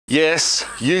Yes,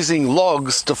 using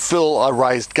logs to fill a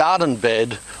raised garden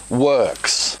bed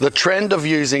works. The trend of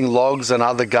using logs and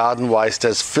other garden waste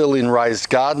as fill in raised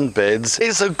garden beds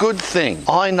is a good thing.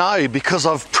 I know because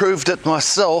I've proved it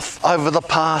myself over the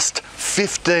past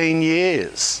 15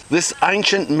 years. This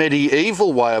ancient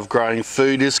medieval way of growing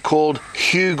food is called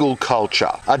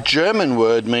hugelkultur, a German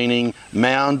word meaning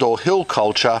mound or hill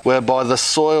culture, whereby the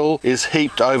soil is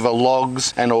heaped over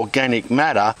logs and organic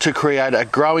matter to create a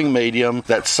growing medium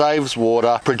that saves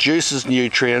water, produces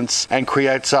nutrients, and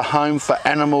creates a home for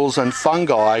animals and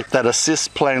fungi that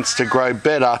assist plants to grow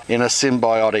better in a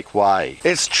symbiotic way.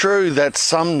 It's true that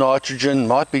some nitrogen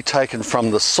might be taken from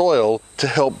the soil to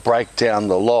help break down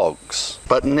the logs,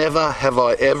 but never have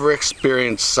I ever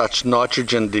experienced such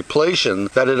nitrogen depletion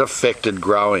that it affected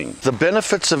growing. The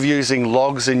benefits of using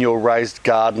logs in your raised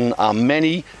garden are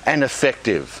many and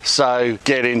effective, so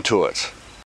get into it.